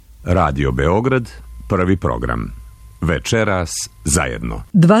Radio Beograd, prvi program. Večeras zajedno.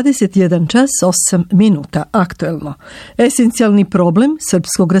 21 čas 8 minuta. Aktuelno. Esencijalni problem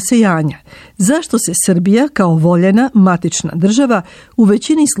srpskog rasejanja. Zašto se Srbija kao voljena matična država u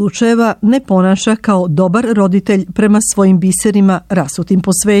većini slučajeva ne ponaša kao dobar roditelj prema svojim biserima rasutim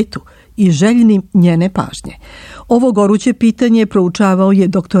po svetu i željnim njene pažnje? Ovo goruće pitanje proučavao je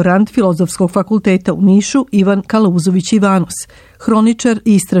doktorant Filozofskog fakulteta u Nišu Ivan Kalauzović Ivanus, hroničar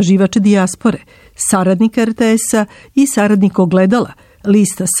i istraživač dijaspore, saradnik RTS-a i saradnik Ogledala,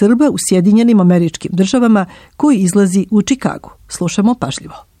 lista Srba u Sjedinjenim Američkim Državama koji izlazi u Čikagu. Slušamo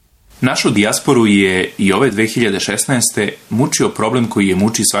pažljivo. Našu dijasporu je i ove 2016. mučio problem koji je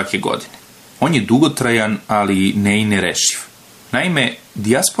muči svake godine. On je dugotrajan, ali ne i nerešiv. Naime,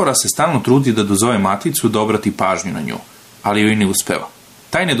 dijaspora se stalno trudi da dozove maticu da obrati pažnju na nju, ali joj ne uspeva.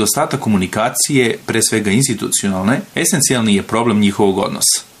 Taj nedostatak komunikacije, pre svega institucionalne, esencijalni je problem njihovog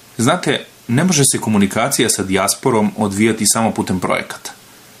odnosa. Znate, ne može se komunikacija sa dijasporom odvijati samo putem projekata.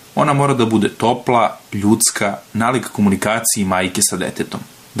 Ona mora da bude topla, ljudska, nalik komunikaciji majke sa detetom.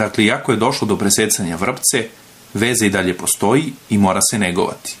 Dakle, iako je došlo do presecanja vrpce, veza i dalje postoji i mora se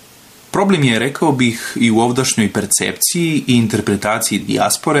negovati. Problem je, rekao bih, i u ovdašnjoj percepciji i interpretaciji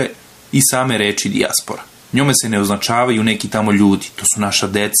dijaspore i same reči dijaspora. Njome se ne označavaju neki tamo ljudi, to su naša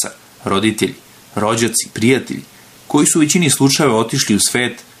deca, roditelji, rođaci, prijatelji, koji su u većini slučajeva otišli u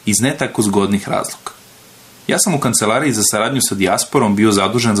svet iz ne tako zgodnih razloga. Ja sam u kancelariji za saradnju sa dijasporom bio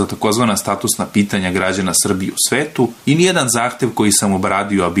zadužen za takozvana statusna pitanja građana Srbije u svetu i nijedan zahtev koji sam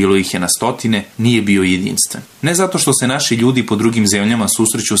obradio, a bilo ih je na stotine, nije bio jedinstven. Ne zato što se naši ljudi po drugim zemljama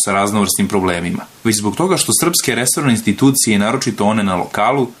susreću sa raznovrsnim problemima, već zbog toga što srpske resorne institucije, naročito one na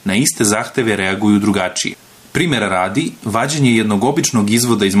lokalu, na iste zahteve reaguju drugačije. Primjera radi, vađenje jednog običnog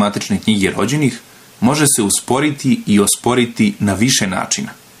izvoda iz matične knjige rođenih može se usporiti i osporiti na više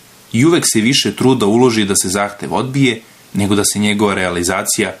načina. I uvek se više truda uloži da se zahtev odbije, nego da se njegova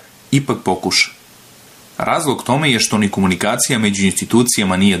realizacija ipak pokuša. Razlog tome je što ni komunikacija među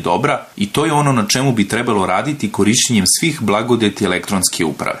institucijama nije dobra i to je ono na čemu bi trebalo raditi korišćenjem svih blagodeti elektronske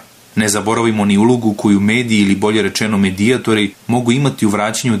uprave. Ne zaboravimo ni ulogu koju mediji ili bolje rečeno medijatori mogu imati u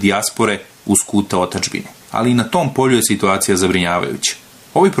vraćanju dijaspore uz kuta otadžbine. Ali i na tom polju je situacija zabrinjavajuća.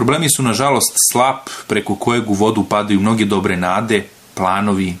 Ovi problemi su nažalost slap preko kojeg u vodu padaju mnoge dobre nade,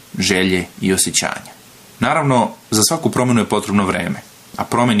 planovi, želje i osjećanja. Naravno, za svaku promjenu je potrebno vreme, a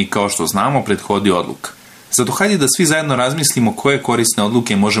promjeni, kao što znamo, prethodi odluka. Zato hajde da svi zajedno razmislimo koje korisne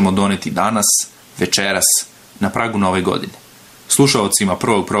odluke možemo doneti danas, večeras, na pragu nove godine. Slušaocima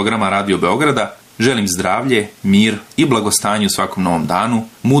prvog programa Radio Beograda želim zdravlje, mir i blagostanje u svakom novom danu,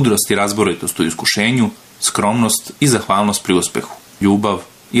 mudrost i razboritost u iskušenju, skromnost i zahvalnost pri uspehu, ljubav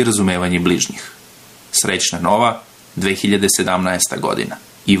i razumevanje bližnjih. Srećna nova 2017. godina.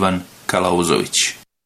 Ivan Kalauzović.